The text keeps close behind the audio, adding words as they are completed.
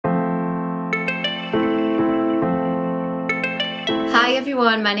Hi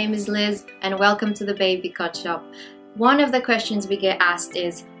everyone, my name is Liz and welcome to the Baby Cot Shop. One of the questions we get asked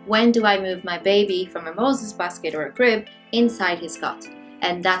is, when do I move my baby from a Moses basket or a crib inside his cot?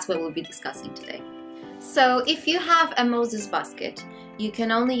 And that's what we'll be discussing today. So if you have a Moses basket, you can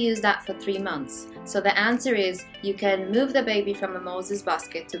only use that for 3 months. So the answer is you can move the baby from a Moses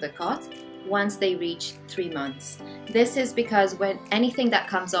basket to the cot once they reach 3 months. This is because when anything that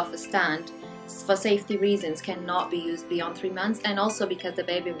comes off a stand, for safety reasons, cannot be used beyond 3 months, and also because the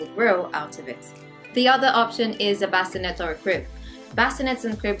baby will grow out of it. The other option is a bassinet or a crib. Bassinets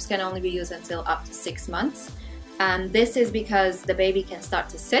and cribs can only be used until up to 6 months. And this is because the baby can start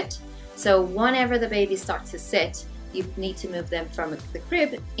to sit. So whenever the baby starts to sit, you need to move them from the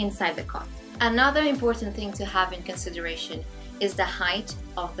crib inside the cot. Another important thing to have in consideration is the height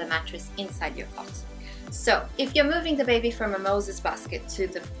of the mattress inside your cot. So if you're moving the baby from a Moses basket to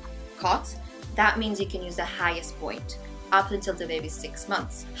the cot, that means you can use the highest point up until the baby's 6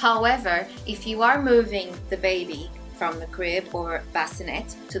 months. However, if you are moving the baby from the crib or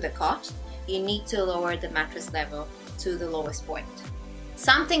bassinet to the cot, you need to lower the mattress level to the lowest point.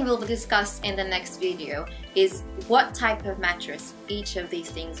 Something we'll discuss in the next video is what type of mattress each of these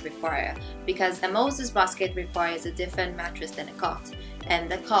things require, because a Moses basket requires a different mattress than a cot,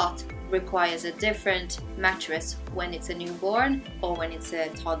 and the cot requires a different mattress when it's a newborn or when it's a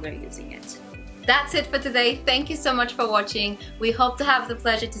toddler using it. That's it for today. Thank you so much for watching. We hope to have the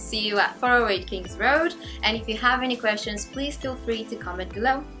pleasure to see you at 408 Kings Road, and if you have any questions, please feel free to comment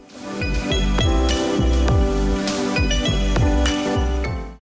below.